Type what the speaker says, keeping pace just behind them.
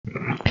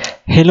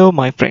Hello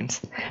my friends,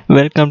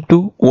 welcome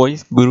to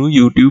Voice Guru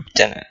YouTube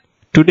channel.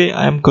 Today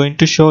I am going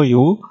to show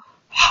you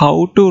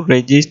how to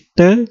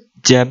register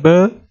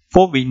Jabber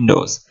for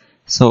Windows.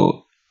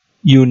 So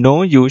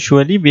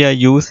usually we are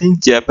using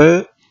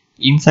Jabber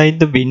inside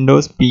the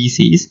Windows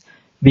PCs.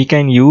 We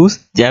can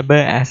use Jabber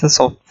as a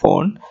soft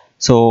phone.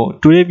 So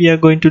today we are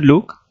going to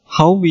look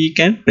how we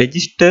can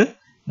register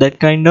that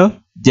kind of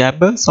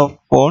Jabber soft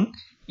phone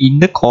in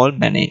the call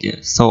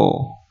manager.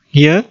 So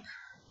here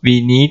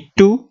we need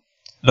to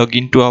log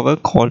into our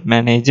call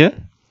manager,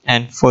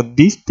 and for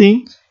this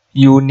thing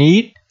you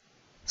need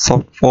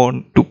soft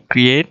phone to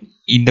create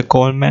in the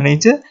call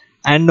manager,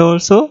 and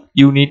also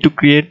you need to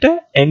create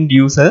a end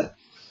user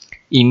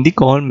in the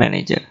call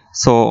manager.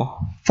 So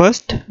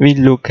first we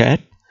look at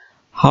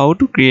how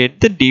to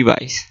create the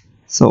device.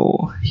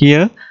 So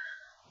here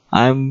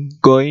I'm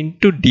going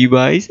to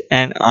device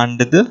and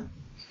under the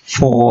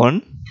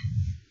phone,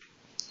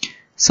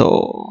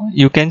 so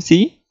you can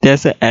see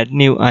there's a add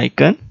new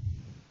icon.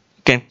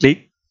 You can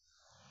click,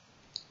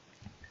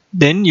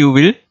 then you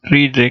will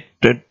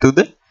redirect to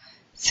the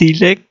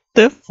select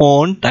the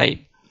phone type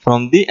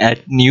from the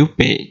add new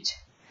page.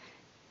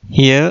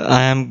 Here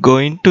I am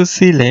going to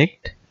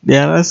select,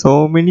 there are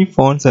so many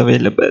phones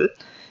available.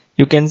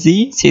 You can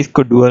see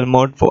Cisco dual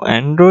mode for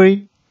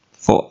Android,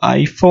 for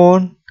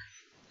iPhone,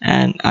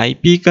 and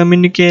IP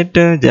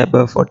communicator,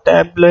 Jabber for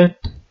tablet.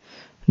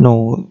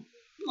 No,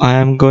 I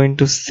am going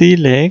to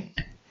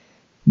select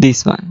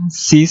this one,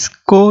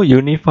 Cisco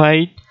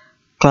Unified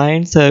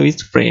Client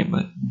Service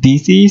Framework.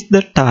 This is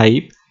the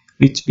type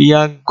which we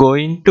are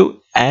going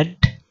to add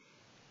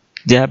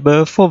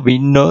Jabber for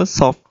Windows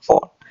soft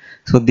phone.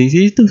 So this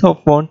is the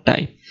soft phone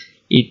type.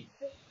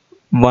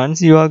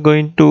 Once you are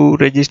going to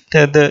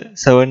register the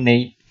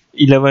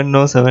 7811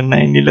 or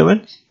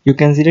 7911, you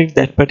can select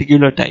that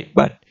particular type.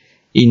 But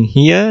in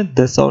here,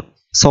 the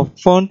soft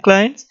phone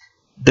clients,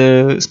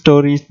 the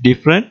story is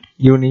different.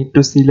 You need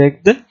to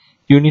select the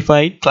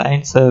Unified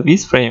Client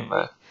Service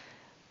Framework.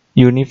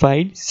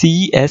 Unified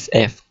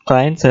CSF,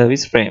 Client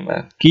Service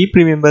Framework. Keep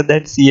remember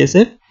that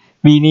CSF,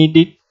 we need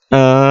it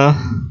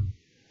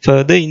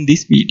further in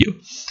this video.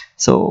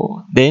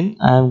 So then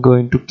I am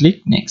going to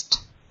click next.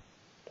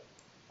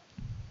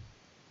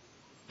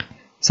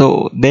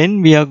 So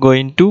then we are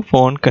going to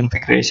phone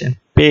configuration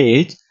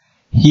page.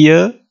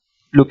 Here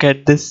look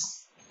at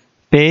this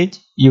page.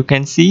 You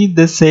can see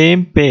the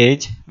same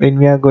page when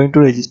we are going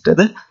to register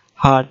the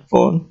hard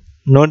phone.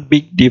 Not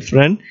big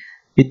different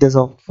with the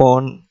soft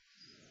phone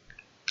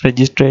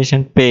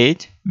registration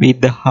page with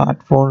the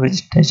hard phone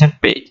registration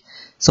page.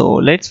 So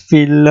let's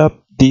fill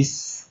up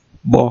these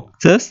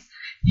boxes.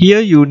 Here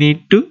you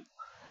need to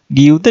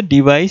give the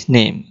device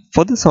name.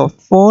 For the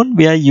soft phone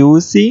we are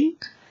using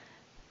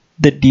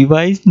the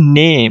device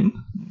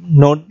name,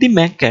 not the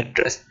MAC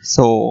address.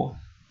 So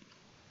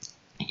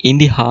in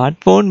the hard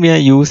phone we are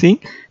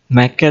using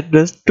MAC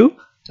address to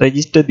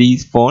register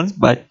these phones,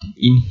 but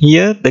in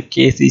here the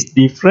case is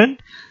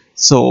different.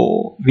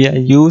 So we are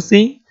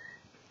using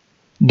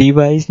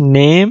device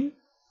name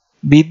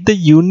with the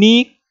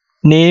unique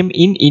name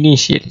in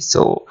initial.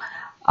 So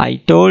I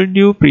told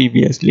you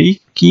previously,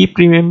 keep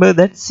remember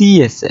that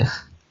CSF,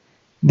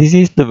 this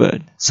is the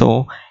word.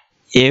 So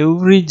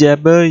every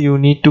Jabber you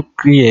need to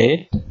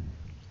create,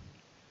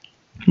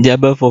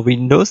 Jabber for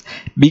Windows,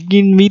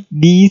 begin with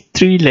these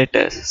three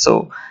letters.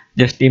 So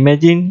just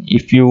imagine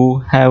if you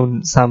have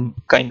some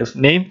kind of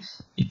name,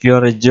 if you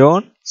are a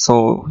John,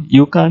 so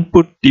you can't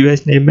put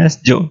device name as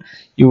John,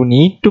 you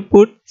need to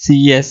put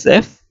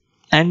CSF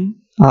and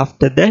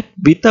after that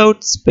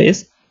without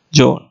space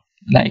John.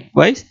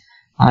 Likewise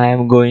I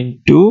am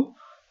going to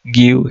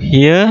give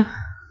here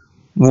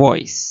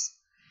voice.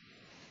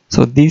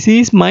 So this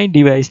is my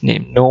device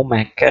name, no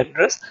MAC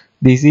address,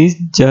 this is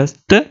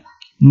just the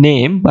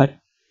name, but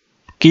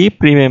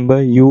keep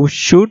remember you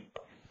should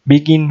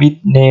begin with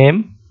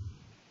name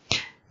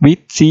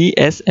with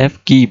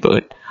CSF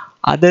keyword.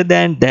 Other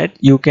than that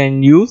you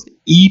can use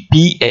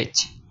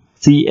EPH,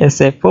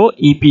 CSF or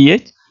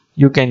EPH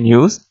you can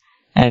use.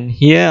 And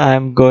here I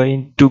am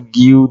going to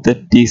give the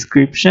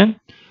description.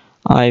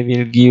 I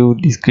will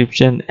give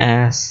description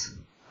as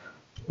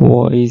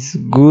Voice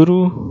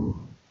Guru.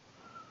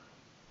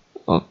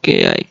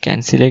 Okay, I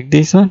can select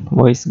this one,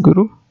 Voice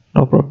Guru,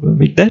 no problem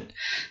with that.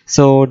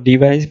 So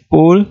device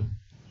pool,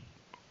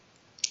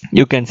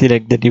 you can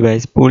select the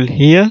device pool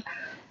here,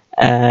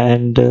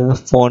 and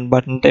phone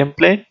button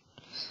template,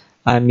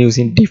 I am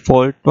using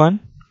default one.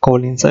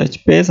 Call in search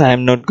space, I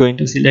am not going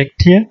to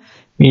select here.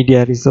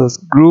 Media resource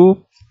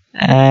group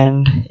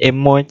and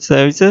MOH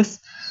services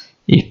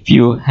if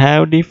you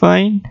have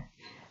defined,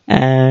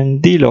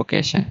 and the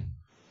location.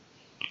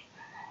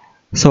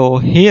 So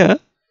here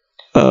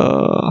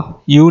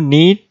you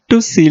need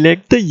to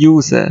select the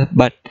user,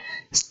 but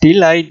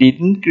still I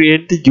didn't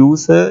create the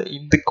user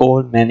in the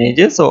call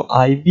manager, so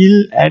I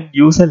will add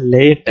user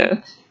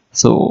later.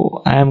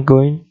 So I am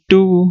going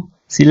to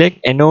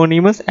select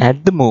anonymous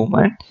at the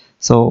moment,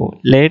 so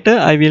later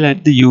I will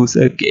add the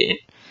user again.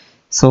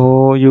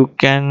 So you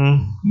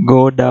can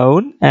go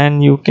down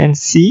and you can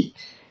see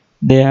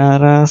there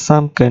are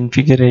some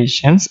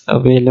configurations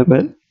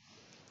available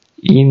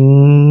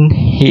in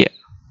here.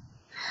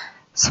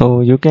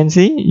 So you can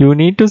see you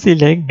need to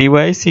select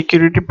device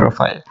security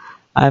profile.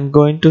 I'm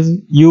going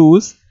to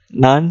use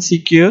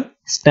non-secure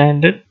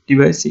standard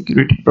device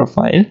security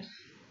profile,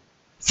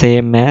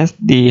 same as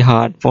the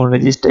hard phone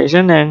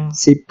registration, and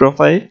zip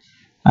profile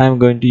I'm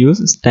going to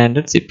use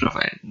standard zip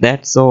profile.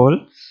 That's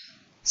all.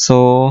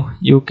 So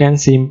you can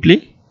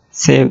simply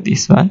save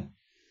this one,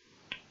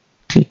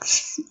 click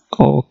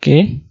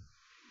OK.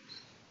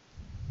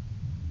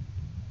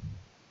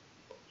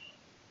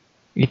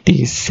 It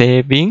is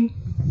saving.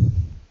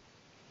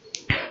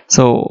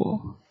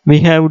 So we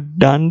have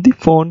done the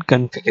phone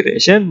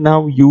configuration.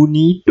 Now you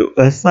need to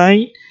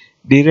assign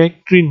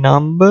directory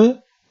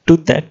number to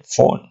that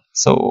phone.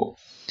 So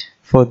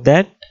for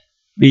that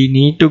we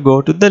need to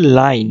go to the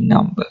line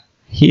number.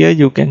 Here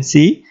you can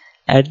see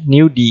add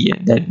new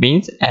DN, that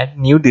means add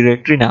new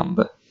directory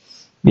number.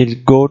 We'll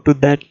go to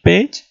that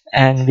page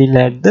and we'll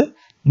add the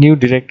new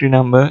directory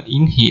number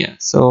in here.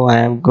 So I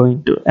am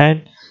going to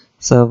add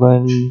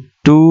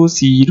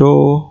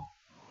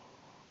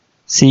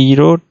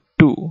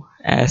 72002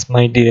 as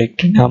my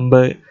directory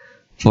number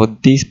for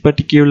this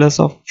particular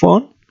soft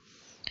phone,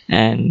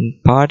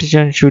 and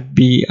partition should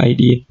be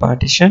IDN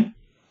partition.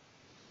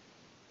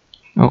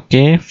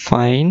 Okay,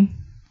 fine.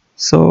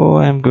 So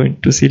I'm going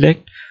to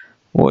select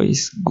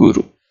Voice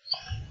Guru.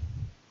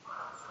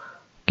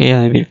 Okay,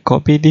 I will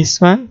copy this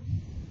one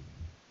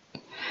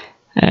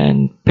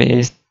and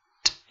paste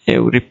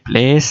every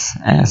place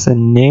as a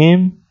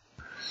name.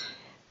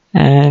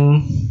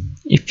 And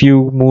if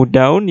you move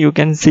down, you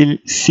can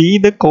see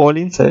the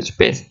call-in search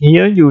page.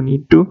 Here you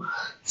need to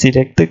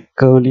select the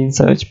call-in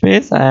search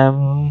page. I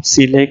am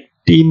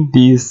selecting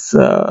this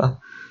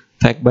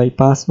fact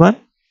bypass one.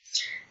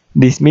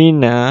 This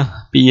means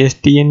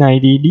PSTN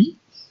IDD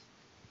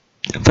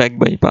fact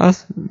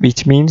bypass,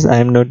 which means I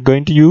am not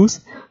going to use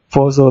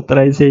force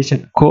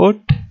authorization code.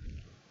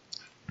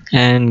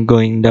 And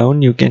going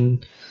down, you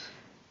can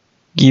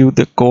give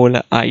the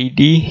caller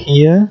ID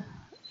here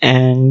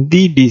and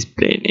the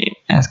display name,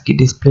 ASCII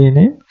display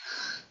name.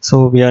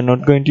 So we are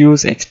not going to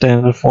use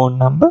external phone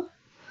number,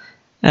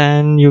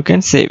 and you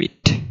can save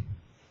it.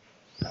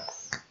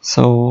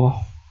 So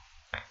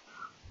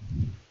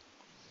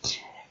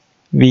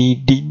we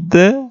did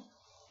the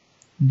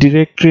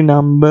directory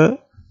number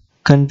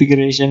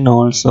configuration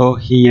also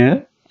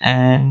here,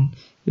 and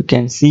you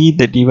can see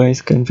the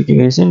device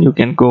configuration. You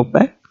can go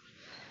back,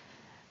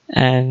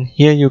 and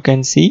here you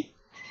can see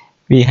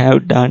we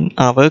have done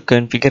our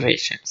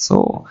configuration.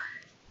 So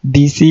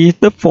this is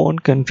the phone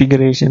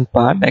configuration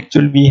part.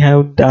 Actually we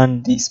have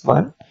done this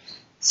one.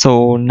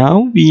 So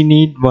now we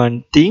need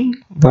one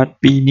thing. What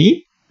we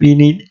need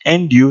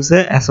end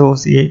user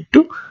associated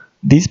to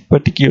this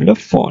particular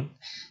phone.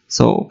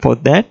 So for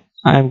that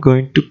I am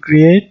going to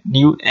create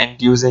new end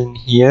user in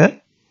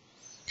here.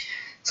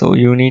 So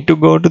you need to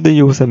go to the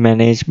user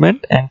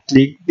management and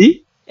click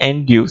the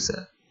end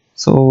user.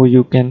 So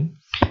you can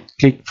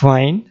click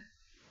find.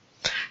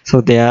 So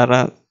there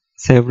are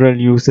several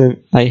users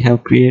I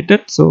have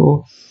created.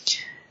 So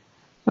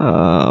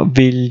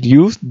we'll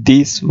use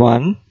this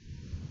one.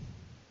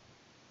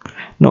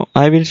 No,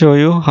 I will show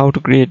you how to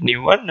create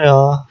new one.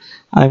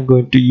 I'm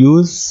going to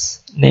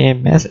use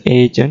name as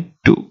agent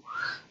 2.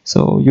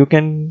 So you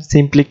can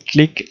simply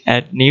click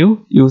add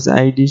new. User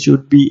ID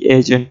should be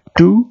agent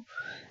 2,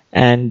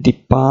 and the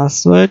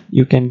password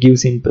you can give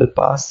simple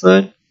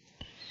password.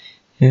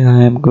 Here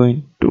I am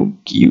going to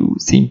give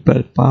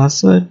simple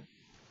password.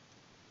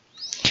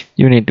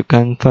 You need to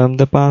confirm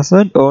the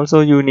password.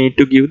 Also you need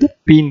to give the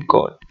pin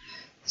code.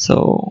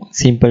 So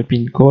simple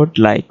pin code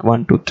like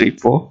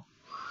 1234.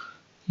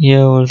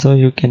 Here also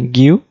you can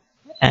give,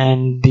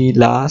 and the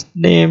last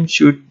name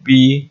should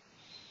be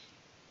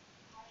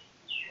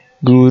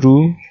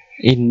Guru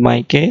in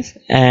my case,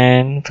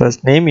 and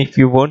first name if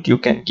you want you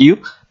can give,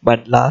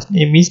 but last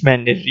name is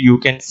mandatory. You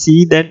can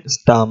see that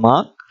star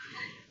mark.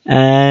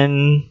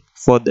 And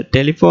for the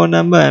telephone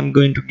number I'm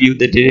going to give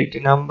the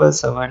directory number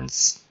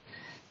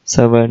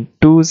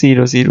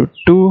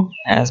 72002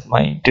 as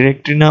my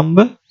directory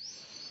number,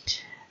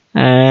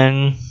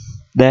 and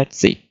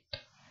that's it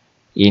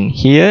in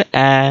here.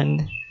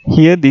 And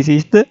here this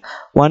is the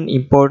one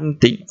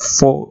important thing.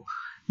 For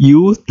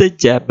use the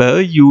Jabber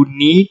you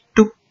need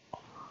to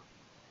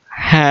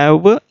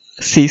have a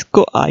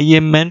Cisco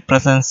IMN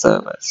presence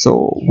server.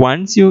 So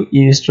once you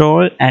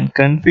install and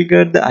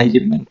configure the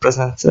IMN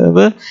presence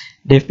server,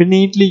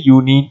 definitely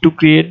you need to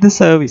create the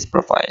service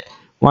profile.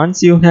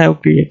 Once you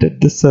have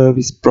created the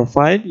service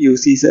profile,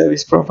 UC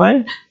service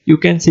profile, you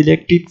can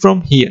select it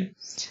from here.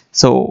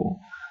 So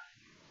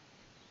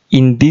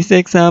in this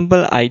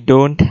example I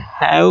don't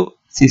have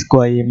Cisco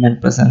IMN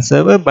presence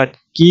server, but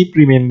keep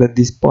remember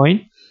this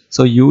point.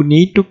 So you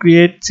need to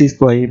create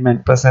Cisco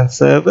IMN presence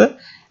server,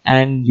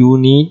 and you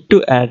need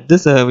to add the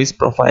service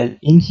profile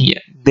in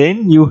here.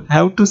 Then you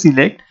have to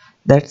select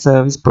that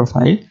service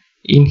profile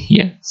in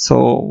here.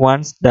 So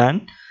once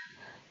done,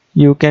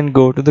 you can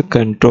go to the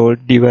control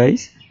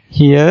device.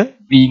 Here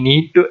we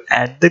need to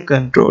add the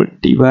control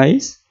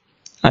device.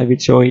 I will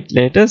show it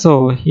later.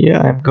 So here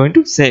I am going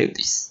to save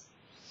this.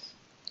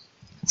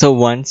 So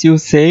once you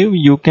save,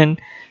 you can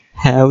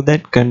have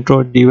that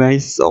control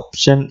device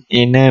option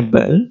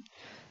enabled.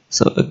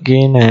 So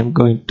again I am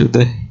going to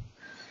the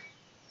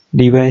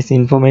device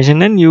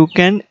information, and you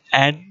can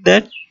add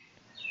that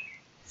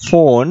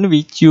phone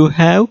which you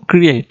have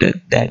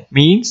created. That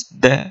means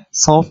the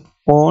soft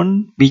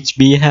phone which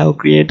we have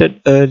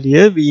created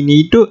earlier, we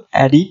need to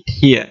add it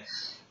here.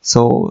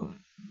 So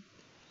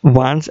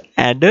once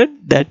added,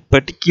 that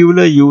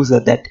particular user,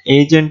 that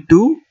agent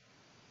 2,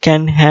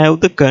 can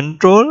have the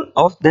control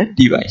of that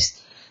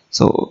device.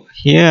 So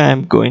here I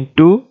am going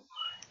to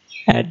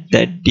add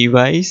that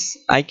device.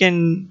 I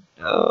can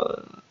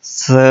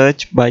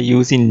search by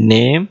using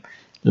name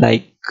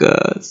like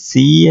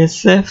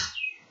CSF.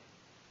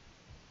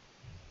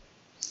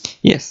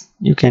 Yes,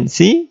 you can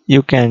see,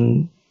 you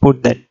can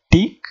put that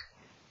tick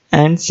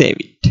and save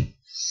it.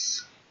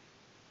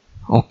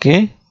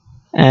 Okay,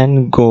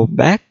 and go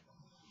back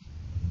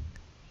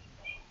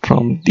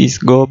from this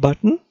go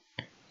button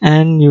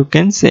and you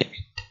can save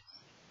it.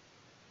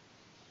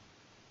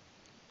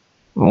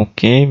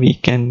 Okay, we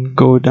can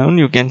go down.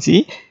 You can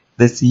see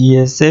the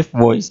CSF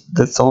voice,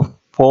 the soft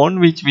phone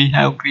which we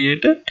have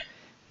created.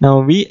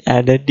 Now we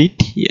added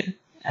it here,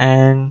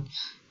 and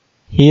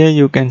here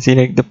you can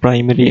select the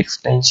primary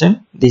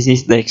extension. This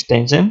is the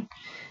extension,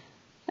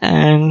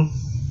 and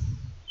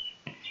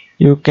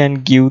you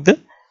can give the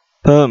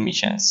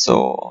permissions.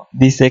 So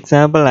this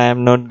example, I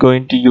am not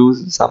going to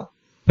use some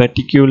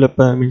particular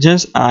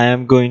permissions. I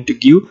am going to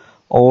give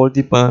all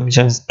the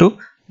permissions to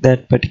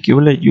that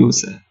particular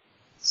user.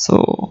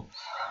 So,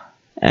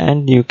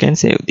 and you can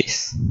save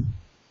this.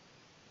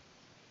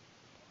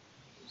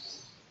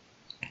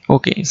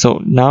 Okay, so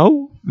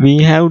now we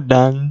have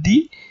done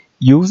the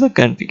user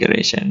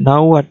configuration.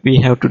 Now what we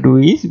have to do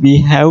is we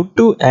have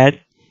to add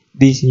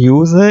this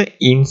user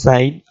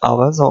inside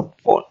our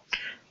soft phone.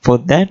 For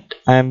that,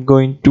 I am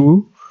going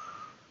to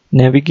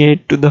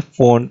navigate to the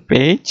phone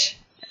page,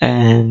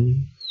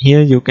 and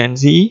here you can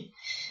see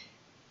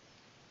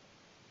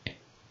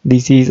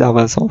this is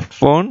our soft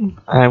phone.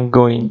 I am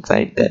going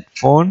inside that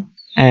phone,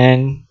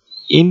 and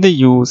in the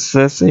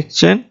user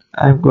section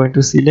I am going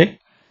to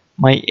select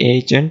my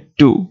agent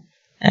 2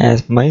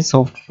 as my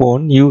soft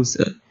phone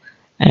user,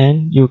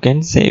 and you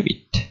can save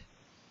it.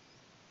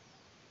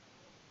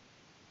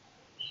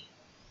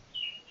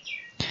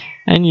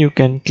 And you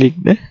can click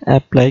the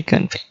apply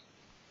config.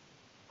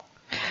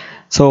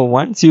 So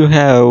once you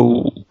have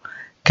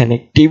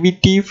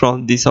connectivity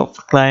from the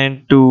soft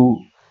client to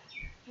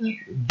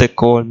the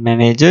call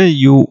manager,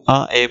 you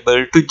are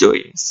able to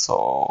join.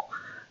 So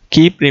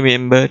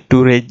remember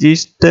to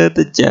register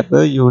the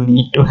Jabber, you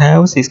need to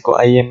have Cisco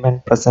IM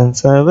and present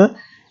server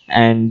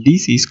and the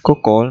Cisco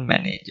call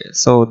manager.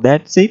 So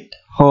that's it.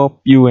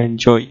 Hope you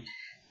enjoy.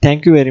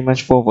 Thank you very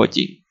much for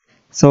watching.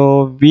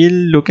 So we'll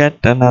look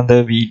at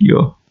another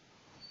video.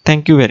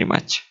 Thank you very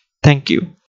much. Thank you.